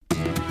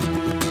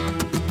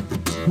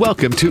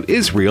Welcome to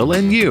Israel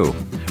and You,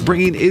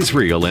 bringing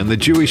Israel and the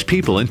Jewish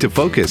people into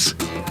focus.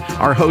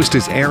 Our host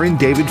is Aaron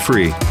David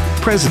Free,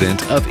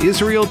 president of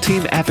Israel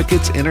Team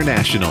Advocates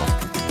International.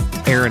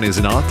 Aaron is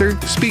an author,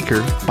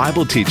 speaker,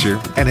 Bible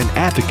teacher, and an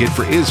advocate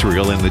for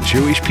Israel and the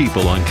Jewish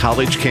people on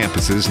college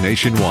campuses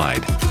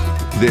nationwide.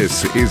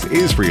 This is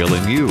Israel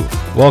and You.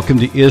 Welcome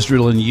to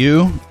Israel and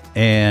You,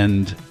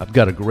 and I've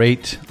got a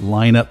great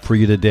lineup for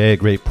you today, a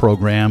great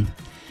program.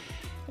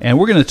 And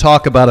we're going to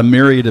talk about a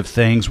myriad of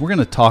things. We're going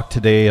to talk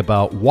today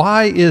about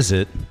why is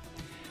it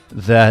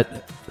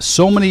that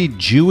so many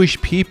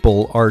Jewish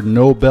people are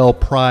Nobel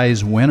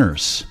Prize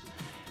winners?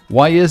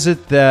 Why is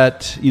it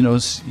that,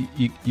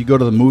 you go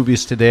to the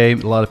movies today, a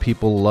lot of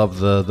people love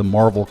the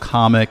Marvel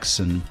comics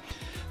and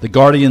the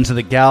Guardians of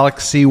the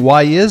Galaxy.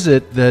 Why is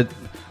it that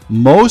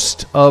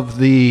most of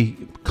the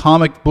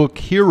comic book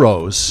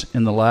heroes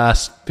in the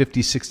last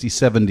 50, 60,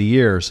 70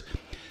 years,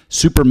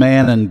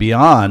 Superman and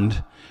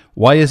beyond,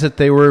 why is it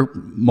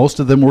most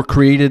of them were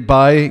created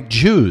by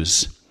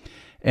Jews?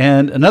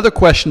 And another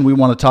question we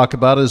want to talk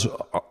about is,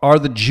 are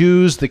the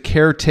Jews the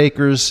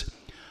caretakers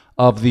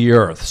of the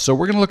earth? So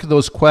we're going to look at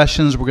those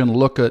questions. We're going to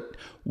look at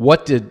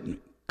what did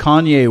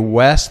Kanye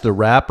West, the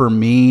rapper,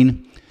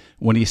 mean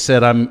when he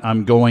said,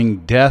 I'm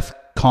going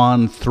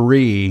DEFCON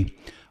 3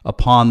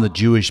 upon the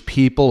Jewish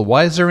people.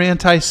 Why is there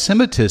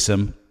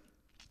anti-Semitism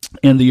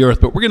in the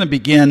earth? But we're going to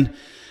begin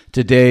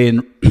today,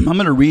 and I'm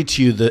going to read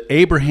to you the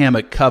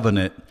Abrahamic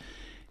covenant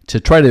to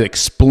try to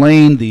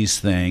explain these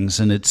things,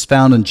 and it's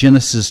found in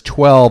Genesis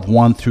 12,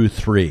 1 through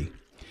 3.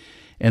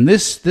 And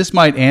this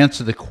might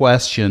answer the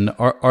question,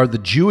 are the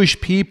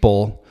Jewish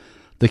people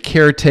the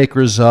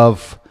caretakers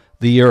of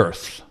the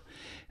earth?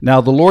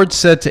 Now the Lord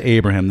said to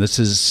Abraham, this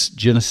is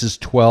Genesis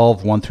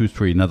 12, 1 through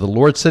 3. Now the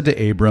Lord said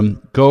to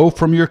Abram, go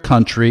from your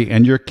country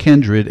and your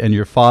kindred and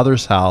your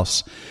father's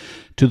house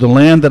to the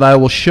land that I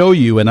will show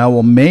you, and I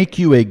will make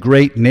you a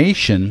great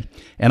nation,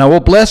 and I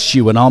will bless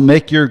you, and I'll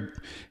make your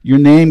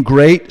name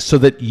great so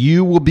that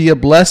you will be a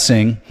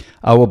blessing.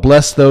 I will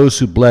bless those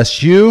who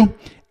bless you,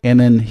 and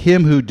in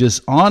him who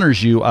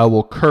dishonors you I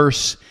will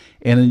curse,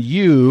 and in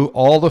you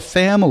all the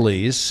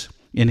families,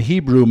 in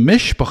Hebrew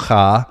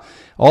mishpacha,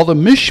 all the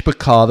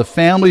mishpacha, the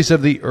families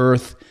of the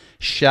earth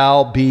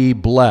shall be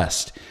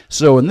blessed.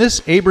 So in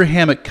this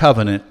Abrahamic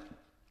covenant,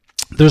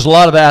 there's a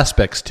lot of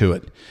aspects to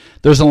it.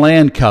 There's a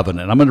land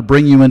covenant. I'm going to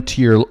bring you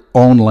into your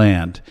own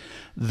land.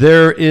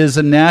 There is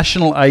a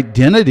national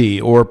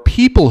identity or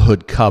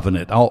peoplehood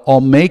covenant.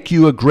 I'll make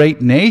you a great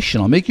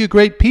nation. I'll make you a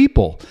great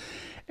people.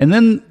 And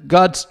then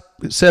God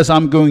says,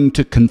 I'm going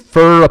to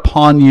confer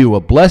upon you a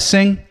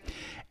blessing,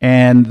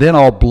 and then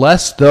I'll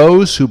bless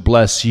those who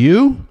bless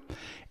you,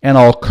 and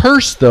I'll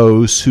curse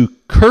those who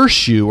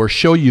curse you or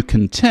show you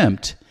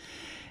contempt.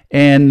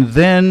 And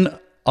then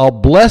I'll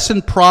bless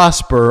and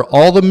prosper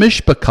all the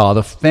mishpacha,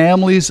 the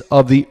families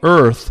of the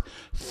earth,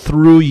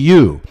 through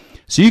you.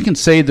 So you can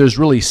say there's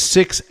really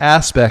 6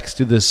 aspects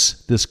to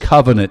this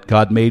covenant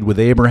God made with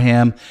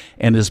Abraham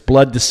and his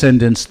blood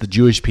descendants, the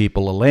Jewish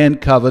people. A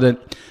land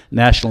covenant,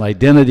 national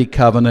identity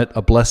covenant,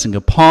 a blessing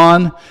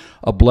upon,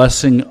 a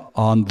blessing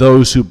on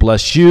those who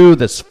bless you.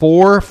 That's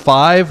 4.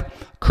 5,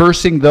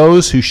 cursing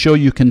those who show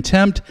you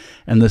contempt.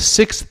 And the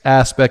 6th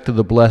aspect of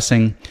the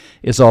blessing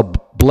is I'll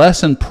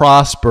bless and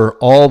prosper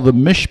all the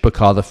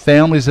mishpacha, the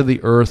families of the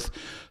earth,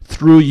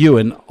 through you.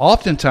 And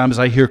oftentimes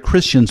I hear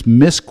Christians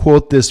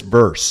misquote this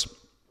verse.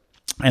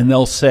 And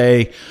they'll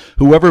say,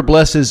 whoever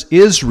blesses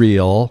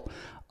Israel,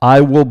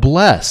 I will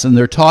bless. And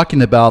they're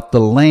talking about the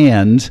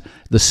land,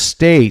 the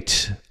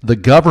state, the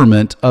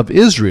government of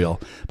Israel.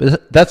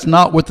 But that's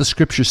not what the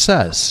Scripture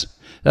says.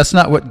 That's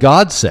not what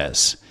God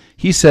says.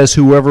 He says,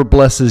 whoever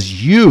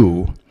blesses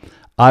you,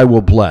 I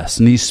will bless.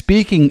 And he's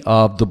speaking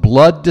of the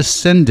blood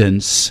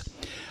descendants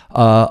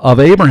of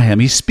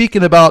Abraham. He's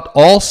speaking about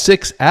all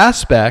 6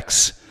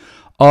 aspects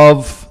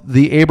of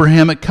the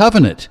Abrahamic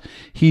covenant.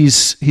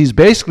 He's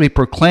basically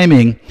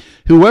proclaiming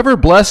whoever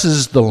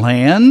blesses the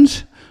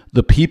land,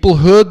 the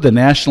peoplehood, the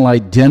national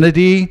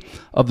identity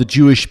of the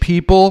Jewish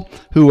people,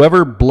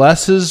 whoever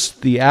blesses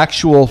the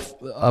actual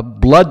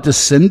blood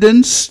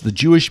descendants, the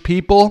Jewish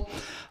people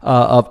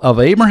of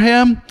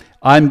Abraham,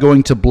 I'm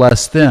going to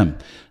bless them.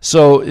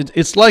 So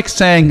it's like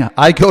saying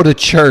I go to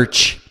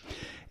church,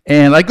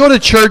 and I go to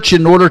church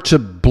in order to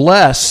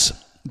bless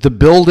the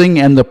building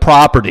and the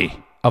property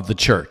of the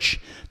church.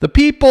 The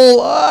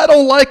people, I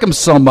don't like them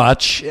so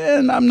much,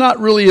 and I'm not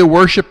really a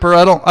worshiper.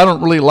 I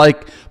don't really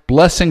like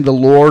blessing the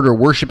Lord or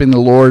worshiping the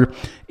Lord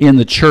in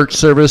the church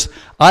service.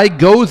 I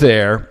go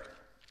there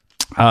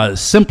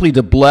simply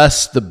to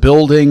bless the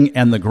building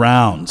and the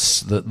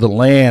grounds, the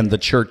land the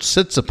church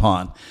sits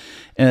upon.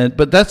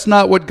 But that's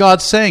not what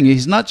God's saying.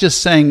 He's not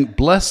just saying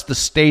bless the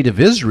state of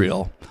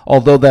Israel,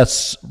 although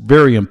that's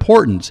very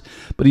important.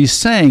 But he's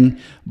saying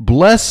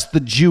bless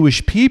the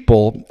Jewish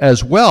people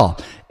as well.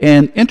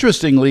 And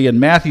interestingly, in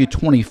Matthew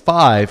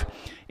 25,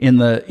 in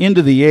the end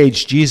of the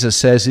age, Jesus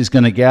says he's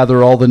going to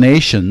gather all the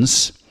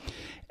nations,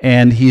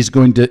 and he's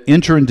going to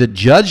enter into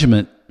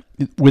judgment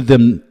with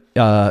them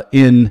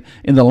in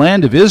the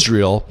land of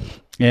Israel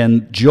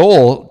And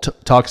Joel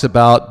talks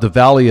about the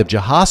valley of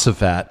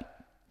Jehoshaphat.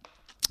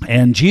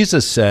 And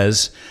Jesus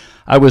says,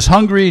 I was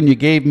hungry and you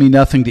gave me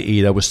nothing to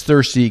eat. I was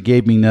thirsty, you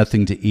gave me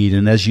nothing to eat.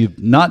 And as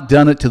you've not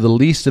done it to the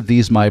least of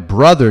these, my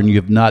brethren, you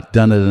have not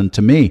done it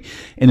unto me.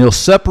 And he'll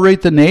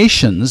separate the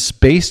nations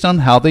based on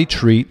how they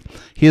treat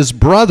his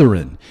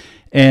brethren.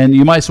 And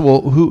you might say,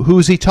 well, who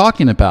is he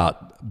talking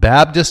about?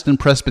 Baptists and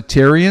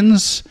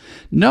Presbyterians?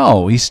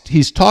 No,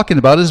 he's talking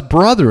about his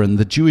brethren,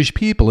 the Jewish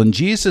people. And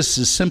Jesus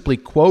is simply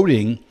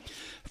quoting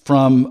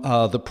from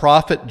the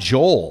prophet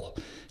Joel,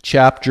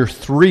 chapter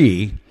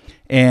 3.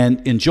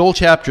 And in Joel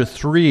chapter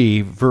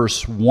 3,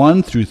 verse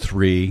 1 through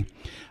 3,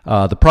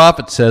 the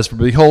prophet says, For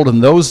behold,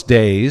 in those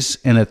days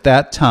and at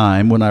that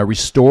time, when I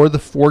restore the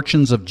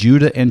fortunes of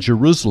Judah and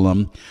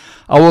Jerusalem,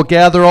 I will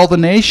gather all the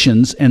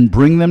nations and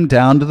bring them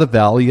down to the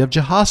valley of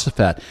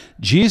Jehoshaphat.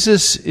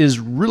 Jesus is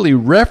really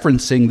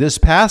referencing this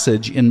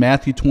passage in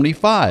Matthew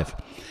 25.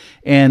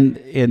 And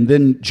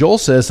then Joel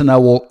says, And I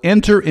will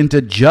enter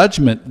into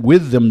judgment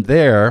with them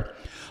there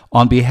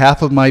on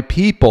behalf of my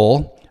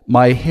people,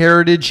 my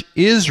heritage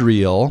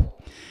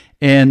Israel.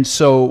 And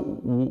so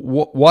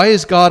why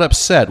is God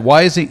upset?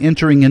 Why is he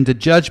entering into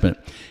judgment?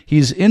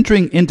 He's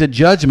entering into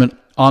judgment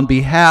on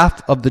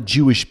behalf of the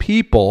Jewish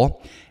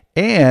people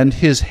and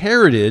his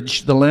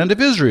heritage, the land of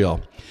Israel,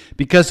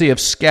 because they have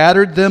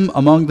scattered them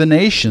among the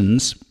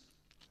nations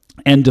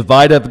and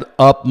divided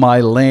up my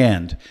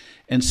land.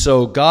 And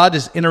so God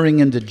is entering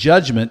into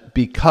judgment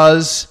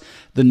because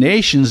the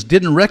nations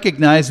didn't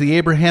recognize the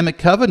Abrahamic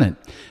covenant.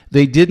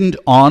 They didn't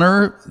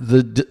honor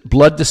the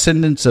blood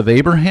descendants of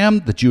Abraham,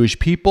 the Jewish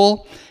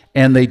people,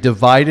 and they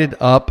divided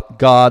up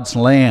God's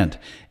land.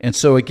 And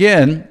so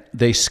again,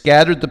 they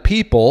scattered the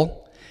people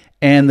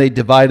and they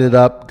divided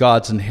up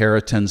God's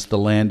inheritance, the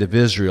land of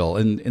Israel.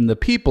 And the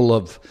people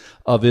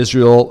of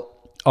Israel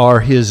are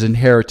his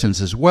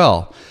inheritance as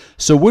well.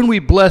 So when we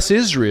bless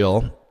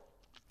Israel,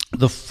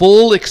 the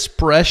full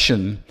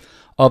expression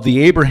of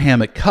the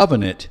Abrahamic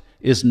covenant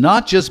is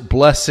not just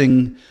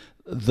blessing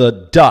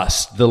the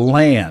dust, the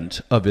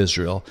land of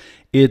Israel.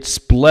 It's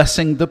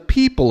blessing the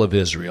people of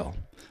Israel,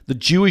 the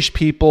Jewish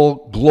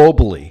people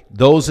globally,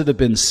 those that have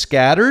been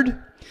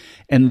scattered,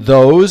 and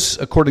those,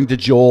 according to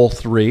Joel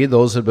 3,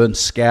 those have been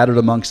scattered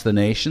amongst the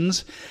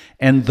nations,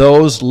 and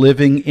those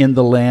living in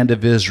the land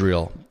of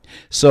Israel.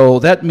 So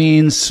that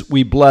means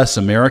we bless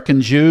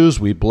American Jews,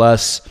 we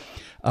bless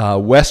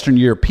Western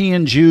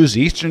European Jews,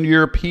 Eastern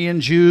European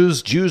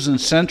Jews, Jews in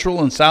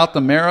Central and South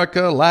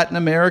America, Latin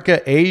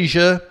America,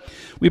 Asia.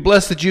 We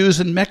bless the Jews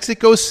in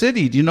Mexico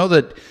City. Do you know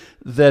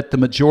that the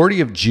majority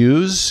of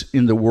Jews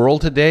in the world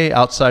today,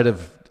 outside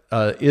of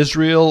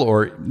Israel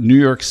or New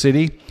York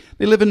City,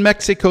 they live in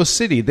Mexico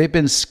City. They've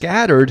been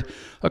scattered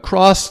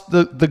across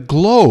the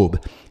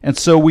globe. And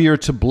so we are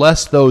to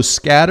bless those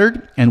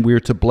scattered, and we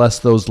are to bless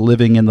those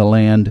living in the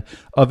land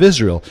of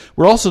Israel.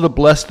 We're also to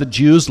bless the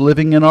Jews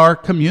living in our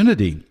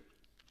community.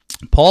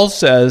 Paul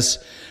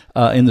says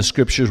in the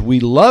scriptures, we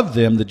love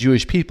them, the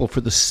Jewish people,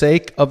 for the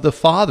sake of the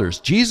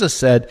fathers. Jesus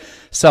said,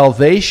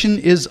 salvation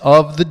is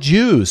of the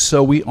Jews.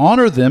 So we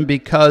honor them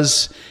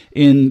because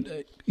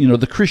in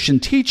the Christian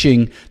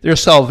teaching, their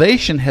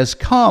salvation has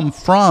come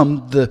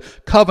from the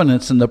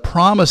covenants and the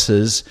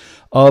promises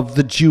of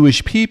the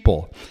Jewish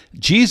people.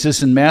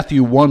 Jesus in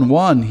Matthew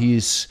 1:1,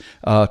 he's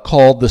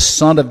called the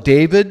Son of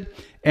David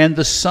and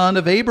the Son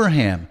of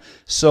Abraham.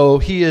 So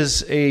he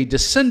is a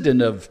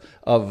descendant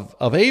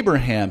of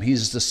Abraham.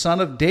 He's the son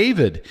of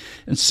David.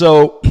 And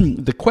so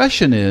the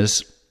question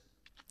is,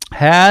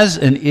 has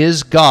and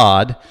is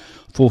God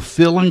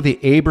fulfilling the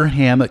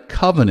Abrahamic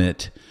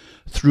covenant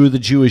through the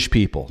Jewish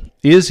people?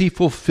 Is he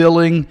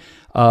fulfilling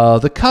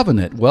the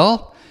covenant?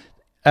 Well,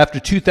 after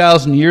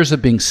 2,000 years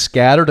of being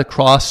scattered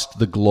across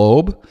the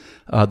globe,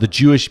 the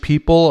Jewish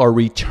people are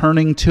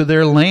returning to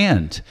their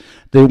land.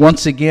 They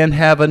once again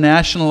have a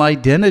national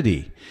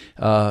identity.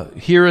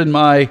 Here in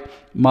my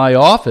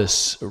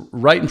office,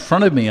 right in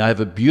front of me, I have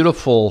a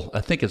beautiful,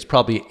 I think it's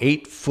probably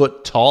 8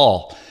 foot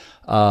tall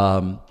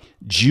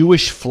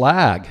Jewish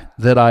flag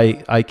that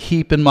I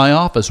keep in my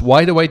office.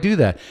 Why do I do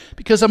that?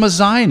 Because I'm a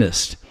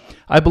Zionist.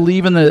 I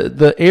believe in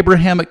the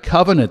Abrahamic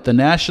covenant, the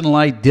national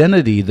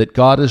identity that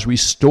God has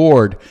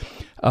restored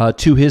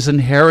to his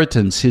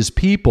inheritance, his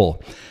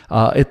people.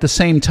 At the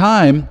same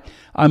time,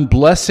 I'm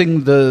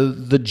blessing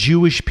the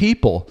Jewish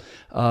people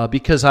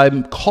because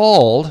I'm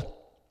called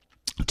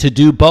to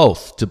do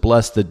both, to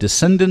bless the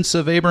descendants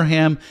of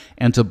Abraham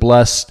and to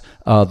bless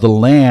the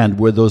land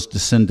where those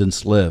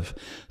descendants live.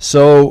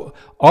 So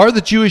are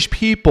the Jewish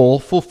people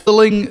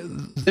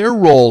fulfilling their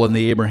role in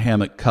the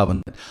Abrahamic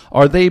covenant?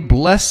 Are they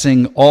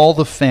blessing all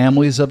the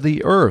families of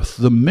the earth,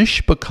 the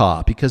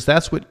mishpachah, because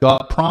that's what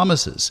God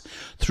promises.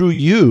 Through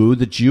you,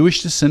 the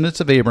Jewish descendants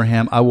of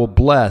Abraham, I will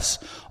bless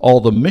all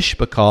the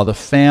mishpachah, the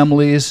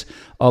families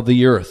of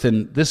the earth.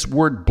 And this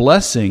word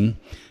blessing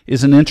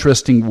is an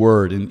interesting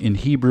word. In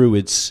Hebrew,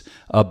 it's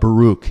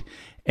Baruch.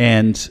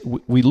 And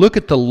we look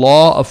at the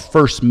law of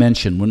first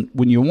mention.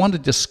 When you want to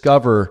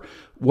discover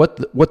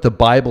what the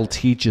Bible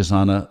teaches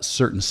on a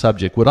certain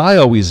subject, what I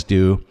always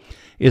do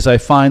is I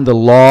find the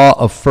law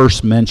of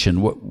first mention.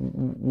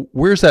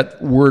 Where's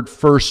that word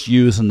first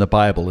used in the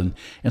Bible? And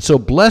so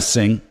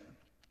blessing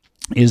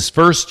is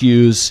first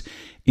used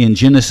in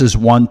Genesis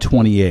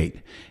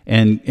 1:28.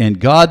 And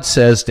God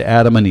says to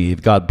Adam and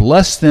Eve, God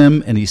blessed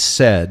them, and he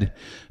said,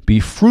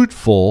 be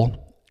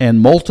fruitful and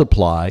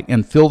multiply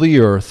and fill the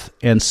earth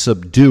and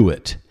subdue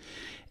it.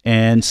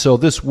 And so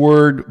this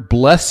word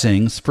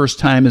blessings, first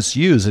time it's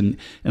used. And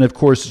of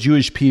course,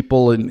 Jewish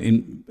people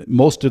in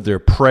most of their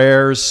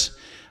prayers,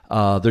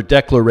 their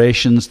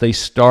declarations, they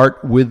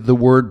start with the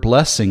word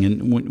blessing.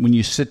 And when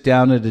you sit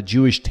down at a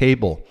Jewish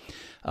table,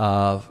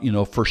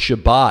 for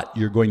Shabbat,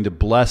 you're going to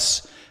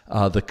bless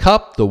the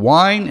cup, the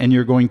wine, and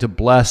you're going to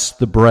bless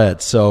the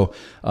bread. So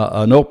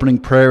an opening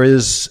prayer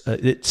is,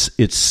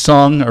 it's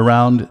sung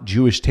around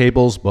Jewish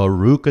tables,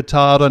 Baruch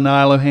atah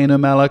Adonai Eloheinu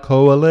melech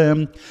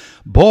haolam,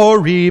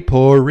 Bori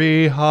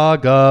Pori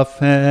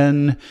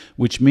Hagafen,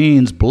 which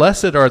means,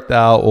 blessed art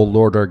thou, O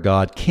Lord our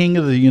God, King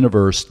of the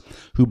universe,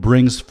 who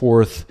brings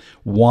forth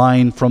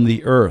wine from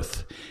the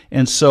earth.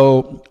 And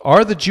so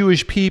are the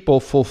Jewish people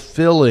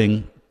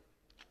fulfilling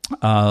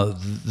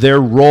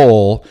their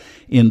role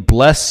in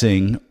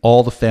blessing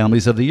all the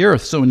families of the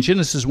earth? So in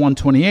Genesis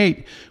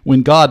 1:28,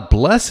 when God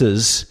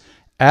blesses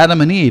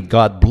Adam and Eve,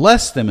 God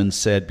blessed them and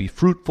said, be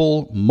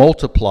fruitful,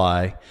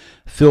 multiply,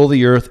 fill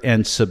the earth,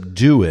 and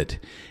subdue it.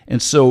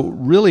 And so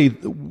really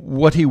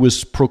what he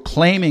was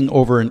proclaiming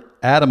over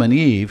Adam and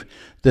Eve,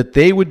 that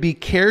they would be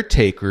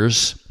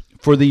caretakers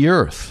for the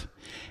earth,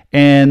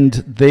 and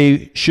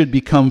they should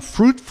become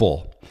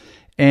fruitful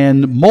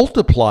and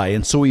multiply.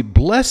 And so he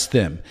blessed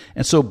them.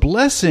 And so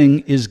blessing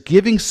is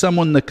giving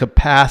someone the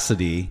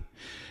capacity,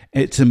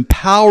 it's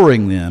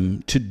empowering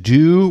them to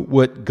do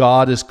what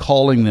God is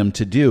calling them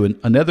to do. And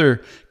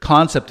another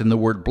concept in the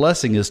word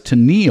blessing is to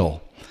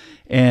kneel.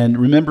 And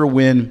remember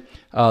when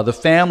the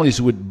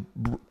families would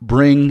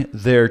bring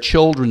their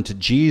children to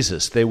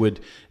Jesus, they would,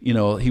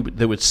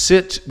 they would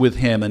sit with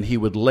him, and he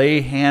would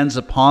lay hands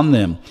upon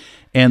them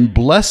and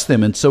bless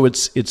them. And so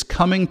it's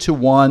coming to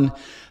one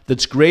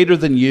that's greater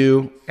than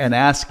you and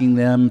asking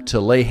them to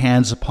lay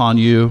hands upon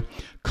you,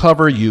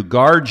 cover you,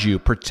 guard you,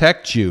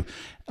 protect you,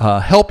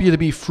 help you to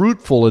be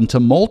fruitful and to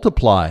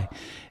multiply.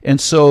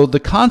 And so the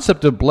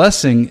concept of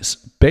blessing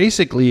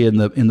basically in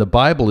the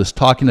Bible is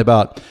talking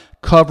about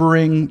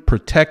covering,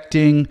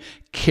 protecting,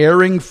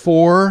 caring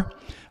for,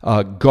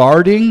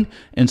 guarding.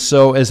 And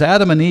so as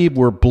Adam and Eve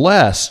were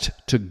blessed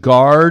to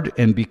guard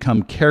and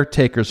become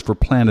caretakers for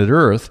planet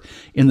Earth,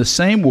 in the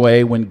same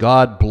way when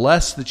God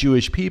blessed the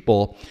Jewish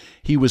people,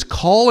 he was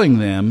calling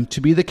them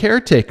to be the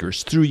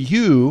caretakers. Through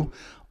you,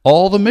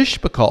 all the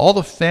mishpachah, all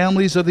the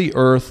families of the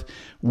earth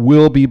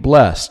will be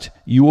blessed.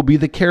 You will be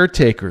the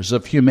caretakers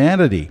of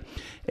humanity.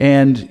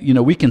 And,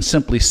 we can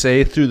simply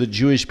say through the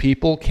Jewish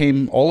people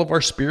came all of our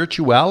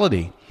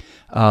spirituality,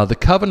 the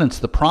covenants,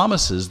 the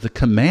promises, the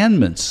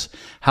commandments,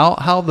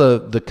 how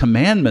the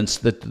commandments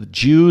that the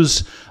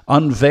Jews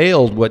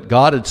unveiled, what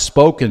God had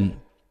spoken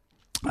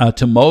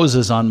to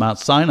Moses on Mount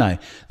Sinai.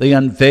 They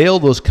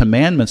unveiled those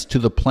commandments to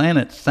the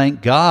planet.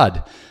 Thank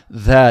God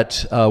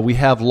that we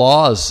have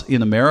laws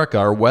in America,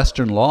 our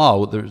Western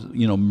law. There's,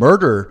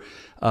 murder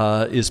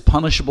is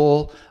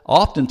punishable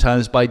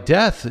oftentimes by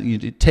death,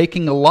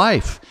 taking a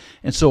life.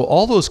 And so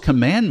all those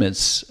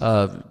commandments,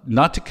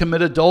 not to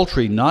commit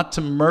adultery, not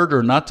to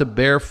murder, not to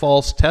bear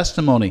false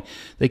testimony,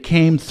 they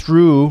came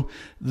through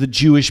the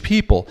Jewish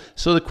people.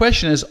 So the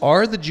question is,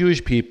 are the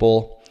Jewish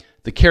people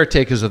the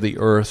caretakers of the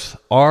earth?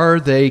 Are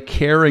they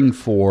caring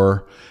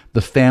for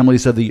the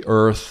families of the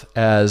earth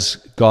as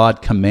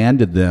God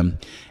commanded them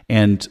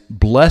and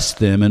blessed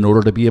them in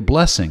order to be a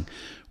blessing?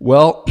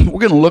 Well,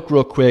 we're going to look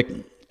real quick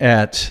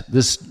at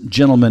this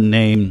gentleman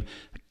named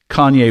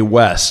Kanye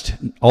West,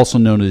 also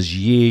known as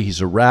Ye.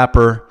 He's a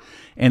rapper,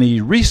 and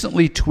he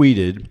recently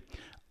tweeted,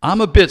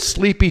 "I'm a bit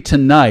sleepy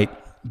tonight,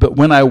 but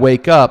when I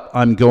wake up,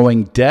 I'm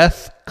going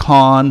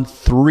DEFCON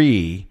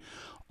 3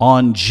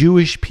 on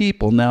Jewish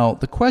people." Now,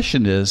 the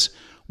question is,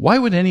 why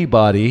would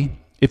anybody,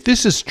 if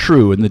this is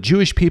true, and the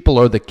Jewish people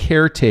are the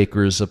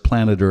caretakers of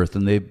planet Earth,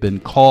 and they've been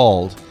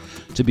called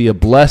to be a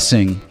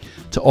blessing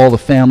to all the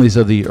families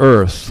of the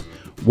earth,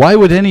 why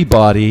would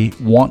anybody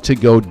want to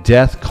go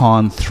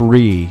DEFCON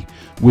 3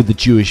 with the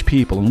Jewish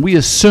people? And we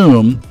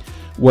assume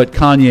what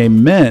Kanye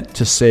meant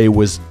to say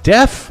was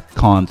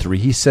DEFCON 3.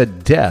 He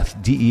said death,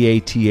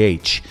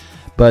 D-E-A-T-H.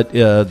 But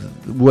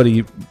what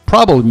he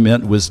probably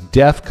meant was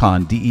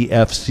DEFCON,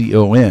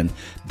 D-E-F-C-O-N,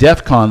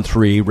 DEFCON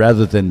 3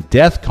 rather than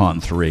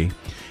DEFCON 3.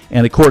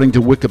 And according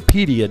to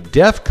Wikipedia,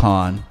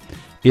 DEFCON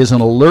is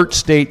an alert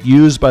state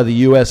used by the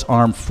U.S.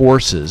 Armed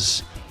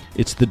Forces.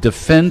 It's the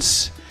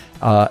Defense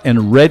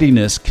and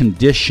Readiness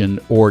Condition,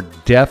 or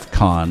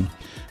DEFCON,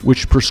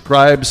 which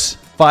prescribes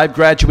 5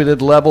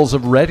 graduated levels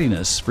of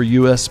readiness for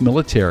U.S.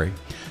 military.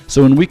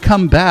 So when we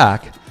come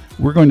back,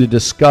 we're going to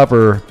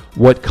discover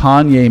what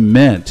Kanye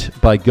meant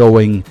by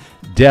going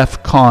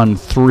DEFCON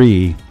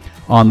 3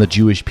 on the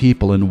Jewish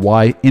people and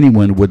why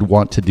anyone would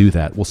want to do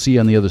that. We'll see you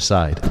on the other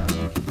side.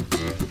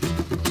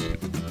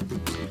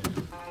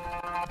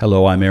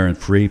 Hello, I'm Aaron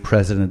Free,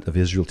 president of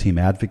Israel Team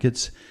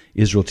Advocates.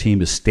 Israel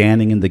Team is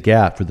standing in the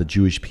gap for the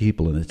Jewish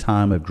people in a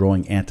time of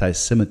growing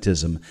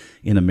anti-Semitism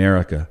in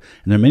America.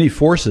 And there are many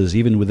forces,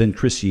 even within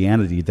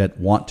Christianity, that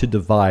want to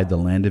divide the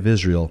land of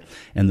Israel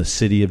and the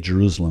city of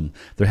Jerusalem.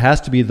 There has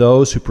to be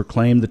those who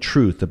proclaim the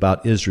truth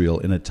about Israel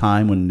in a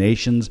time when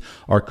nations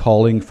are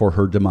calling for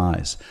her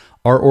demise.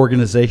 Our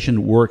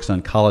organization works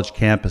on college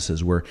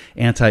campuses where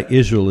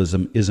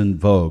anti-Israelism is in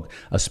vogue,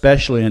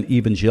 especially on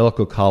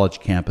evangelical college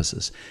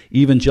campuses.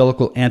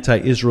 Evangelical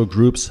anti-Israel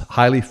groups,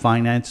 highly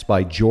financed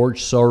by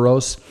George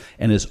Soros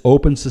and his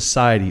Open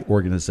Society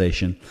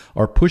organization,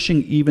 are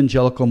pushing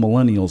evangelical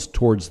millennials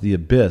towards the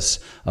abyss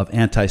of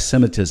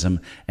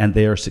anti-Semitism, and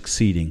they are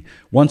succeeding.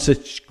 One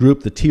such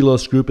group, the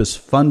Telos Group, is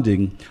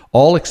funding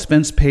all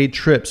expense-paid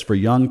trips for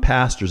young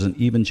pastors and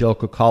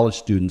evangelical college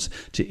students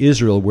to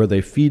Israel, where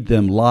they feed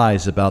them lies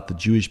about the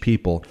Jewish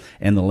people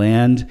and the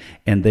land,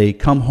 and they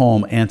come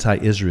home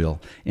anti-Israel.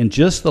 In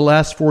just the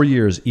last 4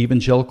 years,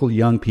 evangelical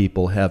young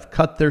people have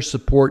cut their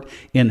support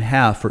in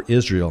half for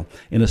Israel.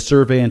 In a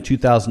survey in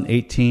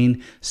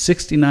 2018,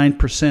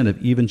 69%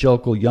 of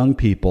evangelical young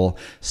people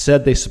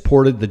said they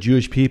supported the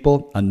Jewish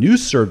people. A new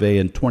survey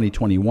in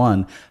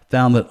 2021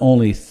 found that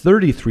only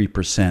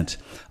 33%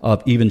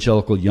 of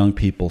evangelical young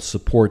people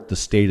support the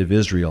state of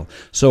Israel.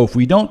 So if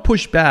we don't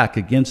push back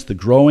against the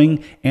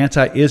growing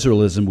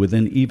anti-Israelism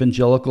within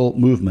evangelical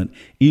movement,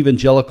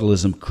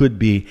 evangelicalism could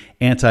be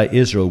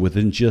anti-Israel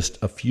within just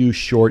a few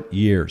short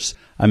years.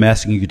 I'm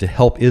asking you to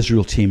help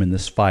Israel Team in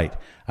this fight.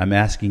 I'm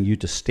asking you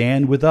to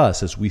stand with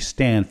us as we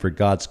stand for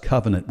God's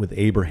covenant with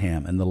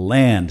Abraham and the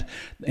land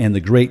and the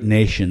great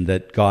nation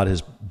that God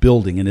is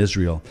building in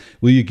Israel.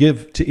 Will you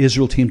give to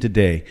Israel Team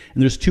today?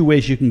 And there's two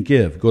ways you can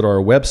give. Go to our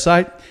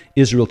website,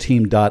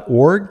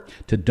 israelteam.org,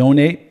 to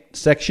donate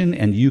section,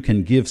 and you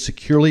can give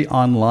securely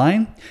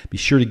online. Be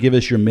sure to give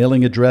us your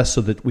mailing address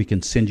so that we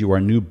can send you our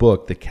new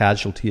book, The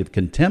Casualty of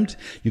Contempt.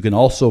 You can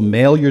also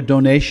mail your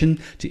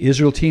donation to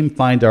Israel Team.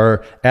 Find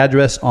our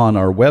address on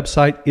our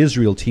website,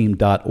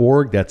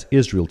 israelteam.org. That's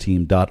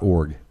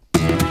israelteam.org.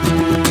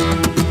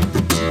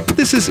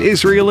 This is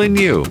Israel in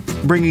You,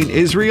 bringing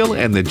Israel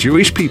and the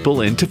Jewish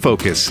people into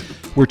focus.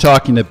 We're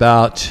talking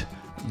about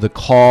the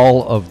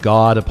call of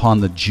God upon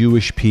the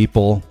Jewish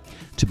people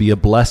to be a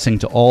blessing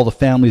to all the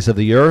families of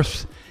the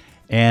earth,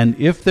 and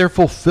if they're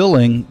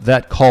fulfilling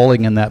that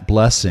calling and that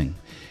blessing.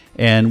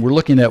 And we're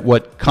looking at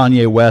what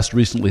Kanye West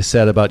recently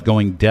said about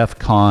going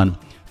DEFCON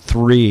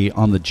 3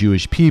 on the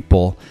Jewish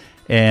people.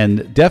 And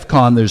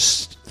DEFCON,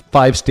 there's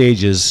 5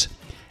 stages,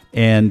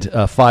 and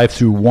 5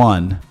 through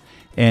 1.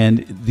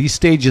 And these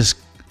stages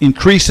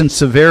increase in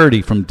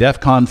severity from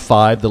DEFCON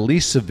 5, the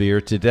least severe,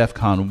 to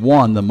DEFCON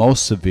 1, the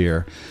most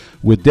severe,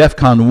 with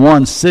DEFCON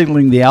 1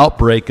 signaling the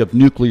outbreak of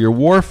nuclear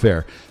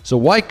warfare. So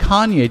why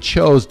Kanye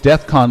chose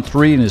DEFCON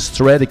 3 in his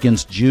threat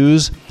against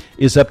Jews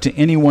is up to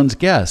anyone's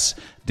guess.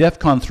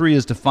 DEFCON 3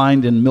 is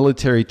defined in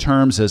military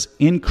terms as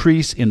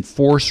increase in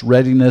force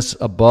readiness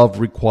above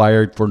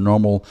required for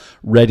normal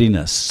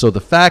readiness. So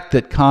the fact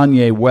that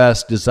Kanye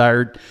West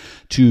desired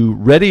to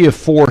ready a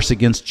force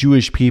against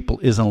Jewish people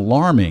is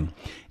alarming.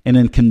 And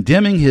in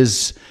condemning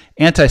his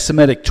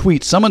anti-Semitic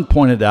tweet, someone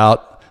pointed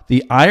out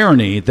the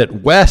irony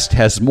that West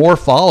has more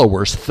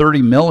followers,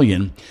 30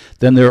 million,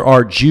 than there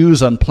are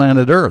Jews on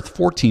planet Earth,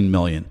 14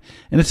 million.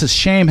 And it's a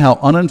shame how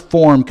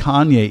uninformed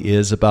Kanye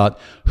is about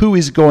who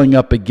he's going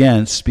up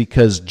against,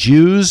 because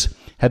Jews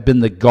have been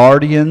the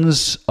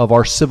guardians of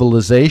our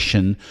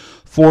civilization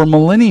for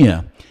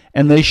millennia,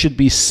 and they should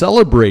be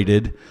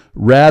celebrated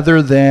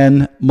rather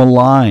than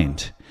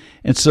maligned.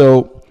 And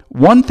so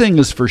one thing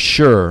is for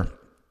sure,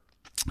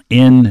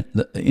 in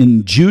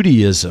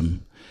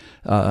Judaism,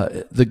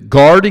 the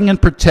guarding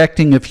and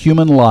protecting of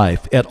human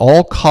life at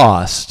all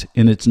cost,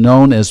 and it's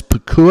known as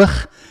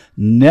pikuach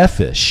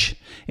nefesh,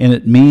 and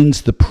it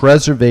means the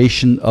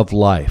preservation of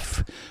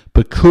life.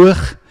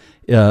 Pikuach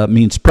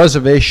means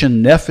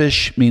preservation,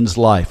 nefesh means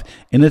life,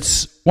 and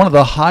it's one of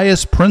the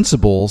highest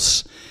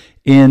principles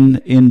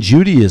in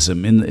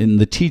Judaism, in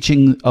the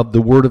teaching of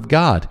the Word of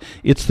God.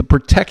 It's the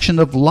protection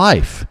of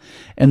life,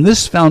 and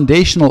this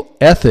foundational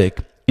ethic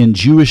in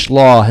Jewish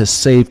law has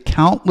saved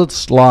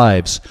countless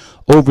lives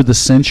over the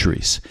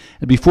centuries.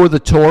 And before the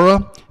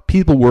Torah,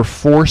 people were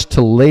forced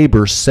to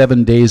labor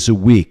 7 days a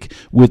week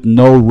with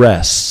no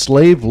rest,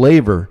 slave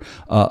labor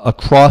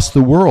across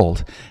the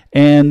world.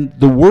 And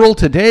the world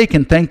today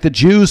can thank the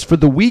Jews for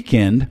the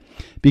weekend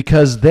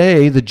because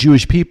they, the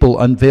Jewish people,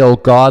 unveil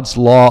God's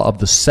law of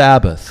the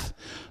Sabbath.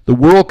 The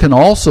world can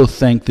also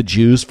thank the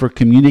Jews for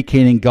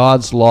communicating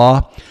God's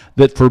law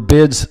that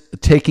forbids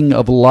taking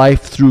of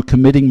life through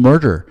committing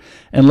murder.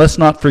 And let's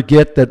not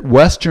forget that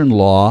Western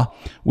law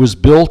was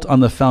built on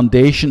the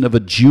foundation of a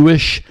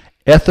Jewish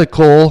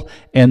ethical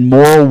and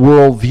moral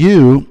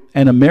worldview,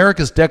 and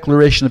America's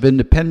Declaration of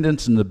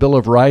Independence and the Bill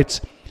of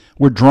Rights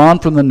were drawn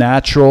from the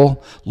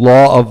natural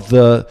law of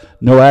the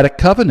Noahic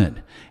covenant.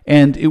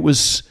 And it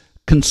was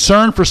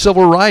concern for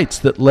civil rights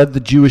that led the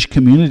Jewish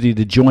community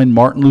to join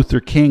Martin Luther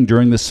King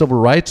during the civil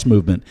rights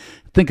movement.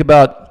 Think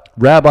about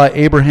Rabbi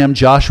Abraham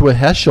Joshua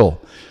Heschel,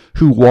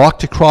 who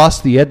walked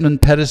across the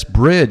Edmund Pettus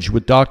Bridge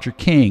with Dr.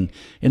 King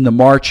in the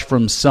march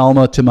from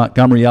Selma to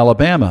Montgomery,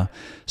 Alabama.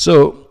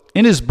 So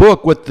in his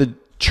book, What the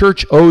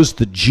Church Owes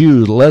the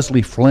Jew,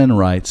 Leslie Flynn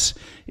writes,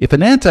 if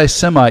an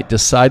anti-Semite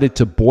decided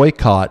to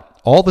boycott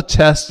all the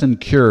tests and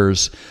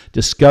cures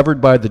discovered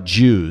by the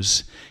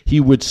Jews, he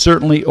would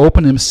certainly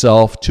open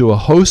himself to a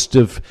host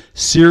of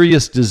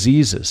serious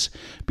diseases.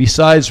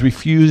 Besides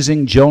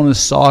refusing Jonas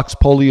Salk's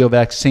polio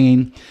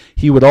vaccine,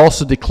 he would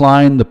also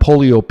decline the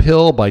polio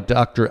pill by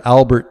Dr.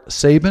 Albert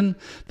Sabin,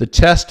 the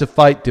test to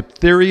fight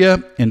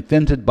diphtheria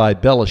invented by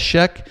Bela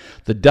Scheck,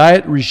 the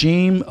diet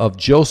regime of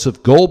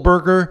Joseph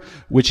Goldberger,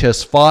 which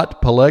has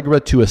fought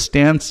pellagra to a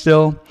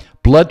standstill,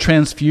 blood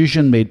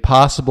transfusion made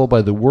possible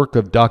by the work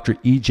of Dr.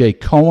 E.J.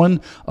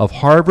 Cohen of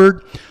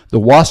Harvard, the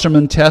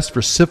Wassermann test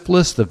for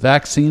syphilis, the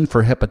vaccine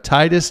for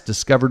hepatitis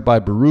discovered by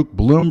Baruch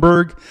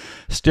Blumberg,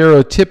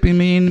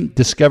 stereotypamine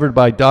discovered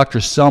by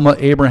Dr. Selma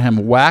Abraham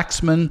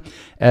Waxman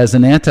as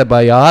an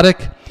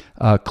antibiotic,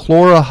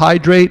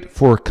 chlorohydrate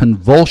for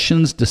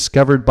convulsions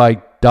discovered by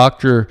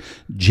Dr.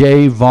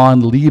 J.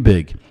 von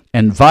Liebig,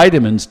 and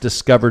vitamins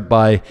discovered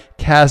by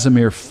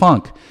Casimir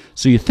Funk.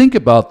 So you think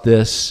about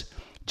this,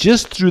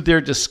 just through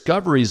their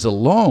discoveries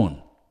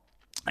alone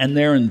and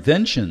their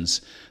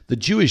inventions, the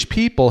Jewish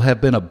people have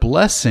been a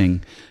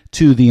blessing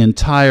to the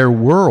entire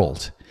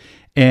world.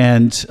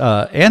 And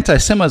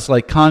anti-Semites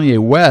like Kanye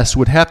West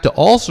would have to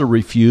also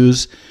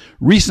refuse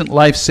recent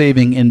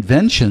life-saving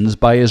inventions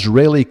by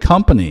Israeli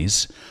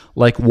companies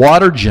like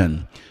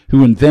Watergen,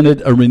 who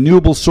invented a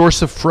renewable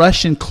source of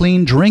fresh and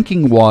clean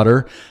drinking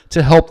water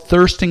to help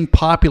thirsting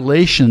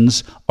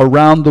populations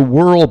around the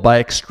world by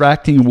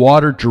extracting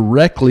water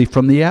directly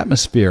from the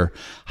atmosphere.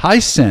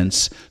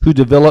 Hisense, who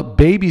developed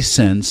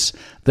BabySense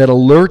that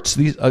alerts,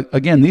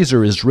 these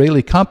are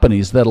Israeli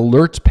companies, that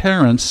alerts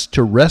parents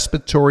to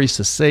respiratory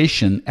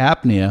cessation,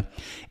 apnea,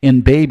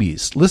 in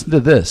babies. Listen to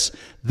this.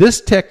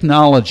 This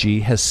technology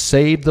has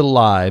saved the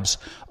lives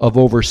of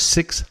over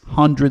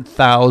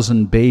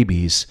 600,000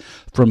 babies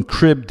from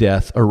crib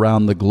death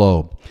around the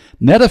globe.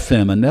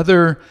 Netafim,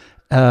 another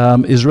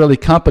Israeli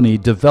company,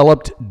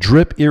 developed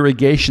drip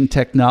irrigation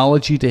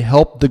technology to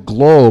help the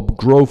globe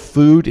grow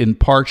food in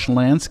parched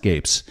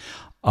landscapes.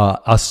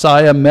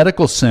 Asaya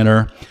Medical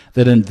Center,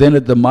 that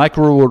invented the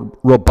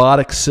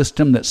micro-robotic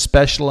system that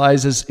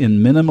specializes in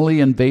minimally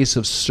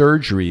invasive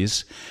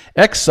surgeries.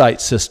 Excite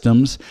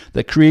Systems,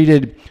 that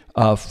created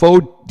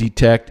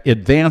Fodetect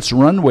advanced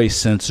runway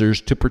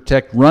sensors to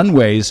protect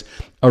runways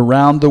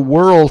around the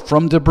world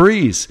from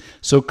debris.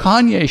 So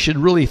Kanye should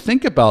really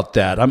think about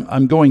that.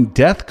 I'm going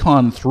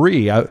DEFCON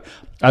 3.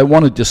 I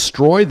want to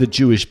destroy the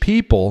Jewish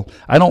people.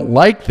 I don't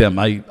like them.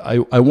 I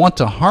want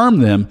to harm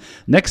them.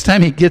 Next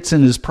time he gets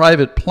in his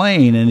private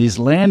plane and he's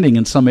landing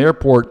in some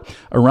airport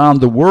around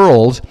the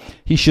world,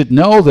 he should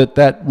know that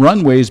that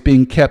runway is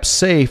being kept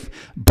safe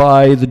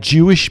by the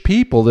Jewish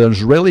people, the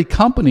Israeli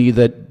company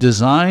that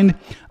designed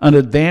an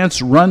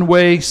advanced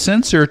runway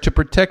sensor to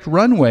protect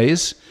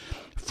runways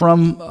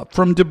from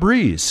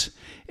debris.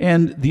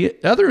 And the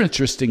other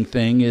interesting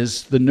thing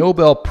is the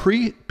Nobel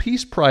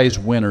Peace Prize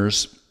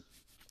winners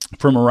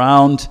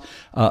from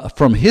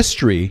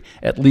history,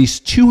 at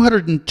least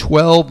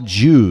 212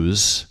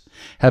 Jews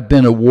have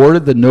been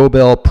awarded the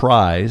Nobel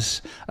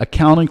Prize,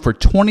 accounting for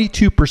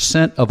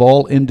 22% of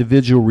all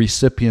individual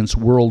recipients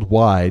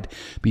worldwide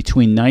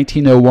between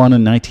 1901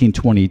 and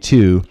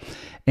 1922,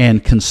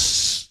 and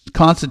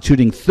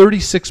constituting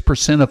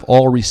 36% of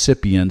all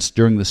recipients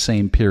during the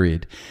same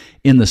period.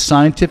 In the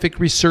scientific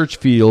research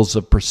fields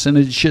of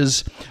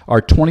percentages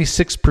are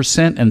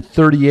 26% and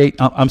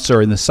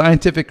 38%, in the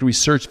scientific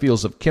research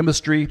fields of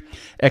chemistry,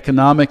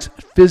 economics,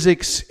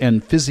 physics,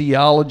 and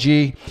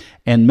physiology,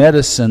 and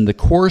medicine, the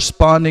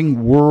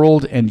corresponding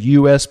world and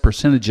U.S.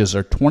 percentages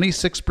are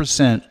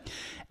 26%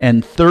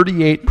 and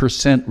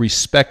 38%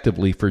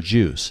 respectively for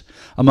Jews.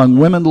 Among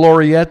women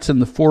laureates in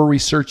the four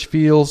research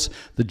fields,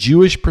 the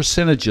Jewish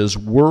percentages,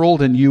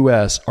 world and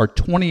U.S., are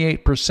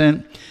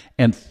 28%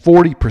 and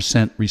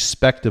 40%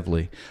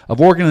 respectively. Of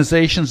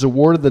organizations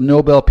awarded the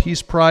Nobel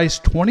Peace Prize,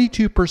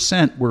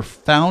 22% were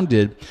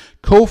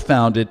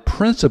co-founded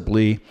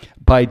principally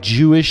by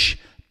Jewish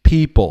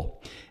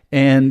people.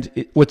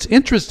 And what's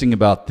interesting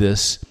about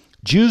this,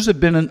 Jews have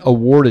been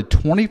awarded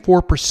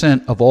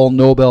 24% of all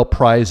Nobel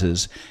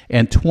Prizes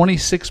and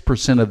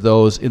 26% of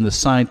those in the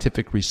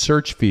scientific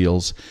research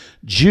fields.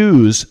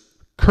 Jews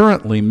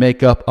currently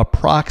make up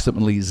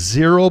approximately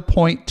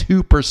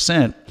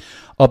 0.2%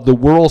 of the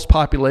world's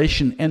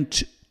population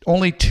and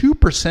only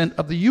 2%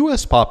 of the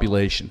U.S.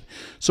 population.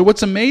 So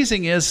what's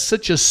amazing is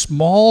such a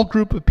small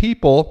group of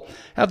people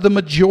have the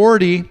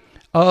majority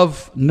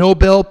of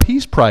Nobel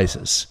Peace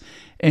Prizes.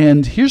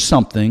 And here's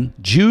something.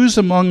 Jews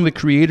among the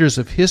creators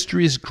of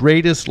history's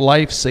greatest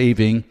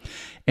life-saving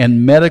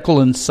and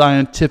medical and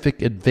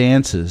scientific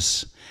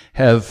advances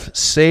have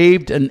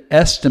saved an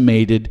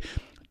estimated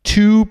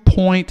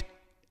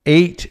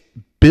 2.8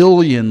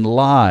 billion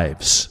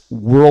lives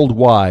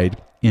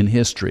worldwide in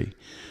history.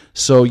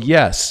 So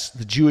yes,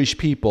 the Jewish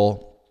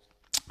people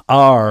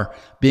are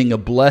being a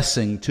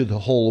blessing to the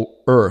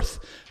whole earth.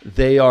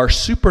 They are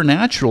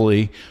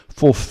supernaturally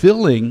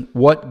fulfilling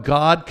what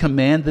God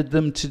commanded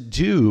them to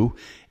do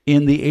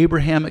in the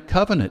Abrahamic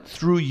covenant.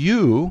 Through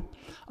you,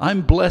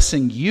 I'm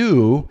blessing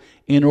you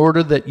in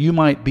order that you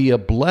might be a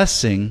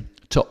blessing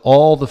to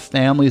all the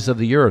families of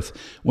the earth.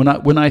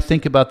 When I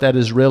think about that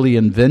Israeli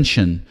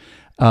invention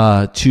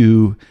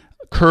to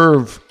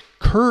crib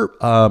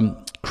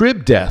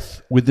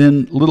death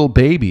within little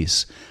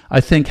babies, I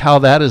think how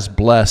that has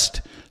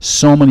blessed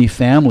so many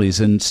families.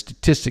 And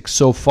statistics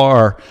so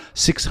far,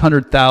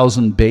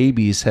 600,000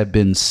 babies have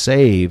been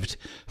saved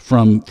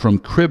from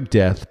crib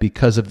death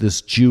because of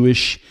this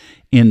Jewish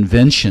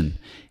invention.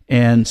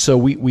 And so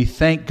we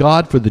thank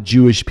God for the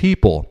Jewish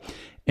people.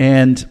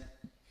 And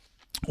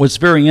what's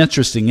very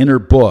interesting, in her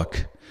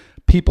book,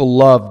 People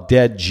Love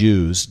Dead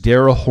Jews,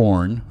 Dara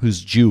Horn,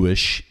 who's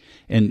Jewish,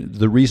 and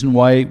the reason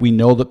why we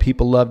know that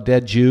people love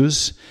dead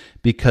Jews,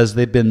 because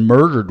they've been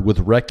murdered with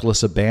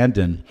reckless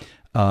abandon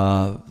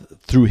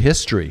through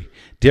history.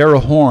 Dara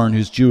Horn,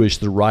 who's Jewish,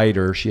 the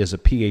writer, she has a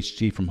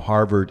PhD from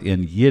Harvard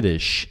in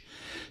Yiddish.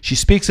 She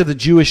speaks of the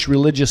Jewish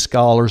religious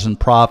scholars and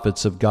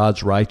prophets of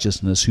God's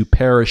righteousness who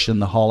perished in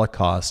the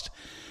Holocaust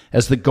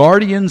as the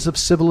guardians of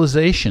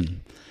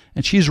civilization.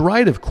 And she's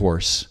right, of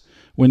course.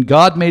 When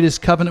God made his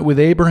covenant with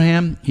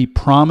Abraham, he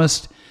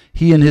promised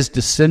he and his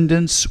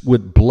descendants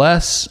would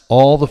bless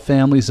all the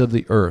families of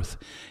the earth.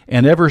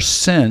 And ever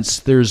since,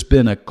 there's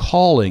been a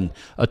calling,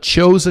 a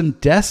chosen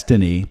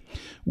destiny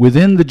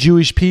within the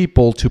Jewish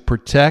people to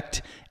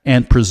protect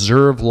and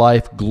preserve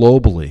life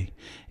globally.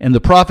 And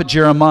the prophet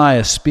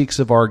Jeremiah speaks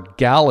of our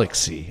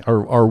galaxy,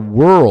 our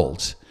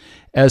world,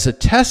 as a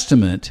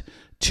testament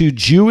to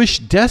Jewish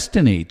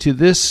destiny, to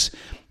this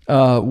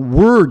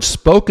word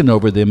spoken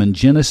over them in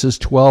Genesis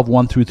 12,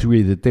 1 through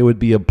 3, that they would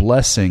be a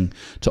blessing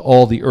to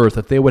all the earth,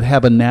 that they would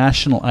have a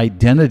national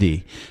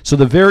identity. So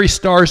the very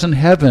stars in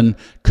heaven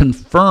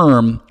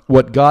confirm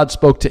what God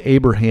spoke to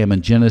Abraham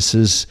in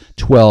Genesis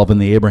 12 in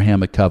the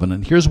Abrahamic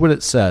covenant. Here's what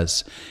it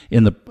says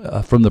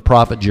from the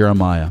prophet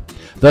Jeremiah.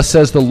 Thus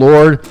says the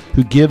Lord,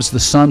 who gives the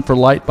sun for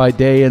light by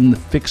day and the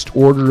fixed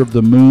order of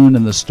the moon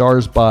and the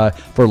stars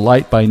for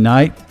light by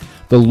night.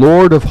 The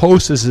Lord of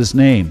hosts is his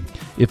name.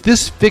 If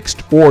this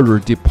fixed order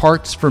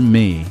departs from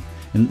me,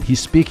 and he's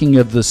speaking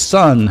of the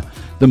sun,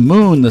 the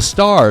moon, the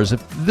stars,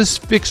 if this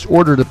fixed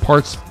order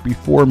departs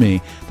before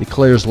me,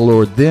 declares the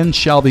Lord, then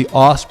shall the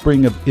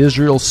offspring of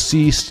Israel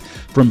cease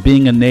from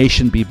being a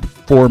nation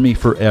before me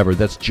forever.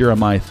 That's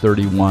Jeremiah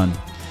 31.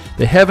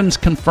 The heavens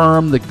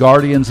confirm the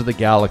guardians of the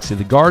galaxy,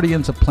 the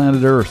guardians of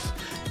planet Earth,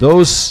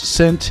 those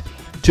sent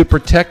to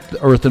protect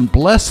the earth and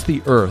bless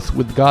the earth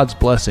with God's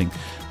blessing.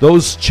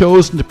 Those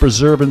chosen to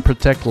preserve and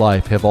protect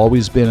life have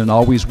always been and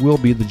always will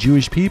be the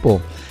Jewish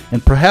people.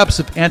 And perhaps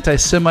if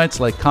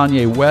anti-Semites like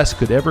Kanye West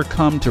could ever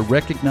come to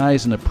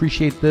recognize and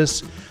appreciate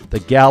this,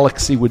 the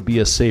galaxy would be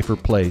a safer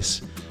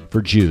place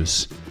for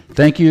Jews.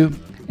 Thank you,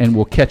 and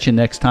we'll catch you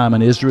next time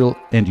on Israel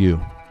and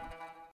You.